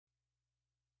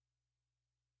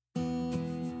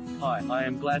Hi, I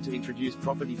am glad to introduce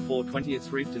property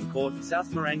 420th Reefton Court,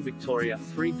 South Morang, Victoria,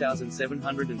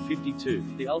 3752,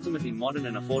 the ultimate in modern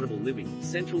and affordable living.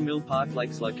 Central Mill Park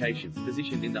Lakes location,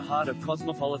 positioned in the heart of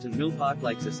cosmopolitan Mill Park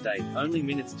Lakes estate, only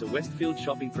minutes to Westfield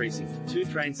Shopping Precinct, 2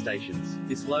 train stations.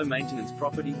 This low-maintenance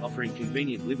property, offering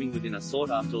convenient living within a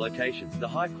sought-after location. The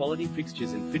high-quality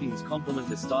fixtures and fittings complement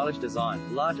the stylish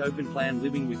design. Large open-plan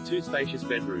living with 2 spacious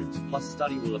bedrooms, plus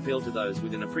study will appeal to those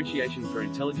with an appreciation for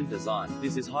intelligent design.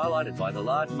 This is highlighted by the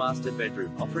large master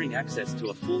bedroom, offering access to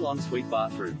a full ensuite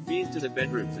bathroom, to the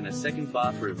bedrooms and a second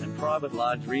bathroom and private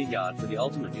large rear yard for the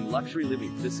ultimate in luxury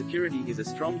living. The security is a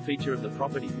strong feature of the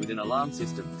property with an alarm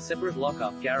system, separate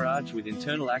lock-up garage with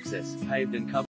internal access, paved and covered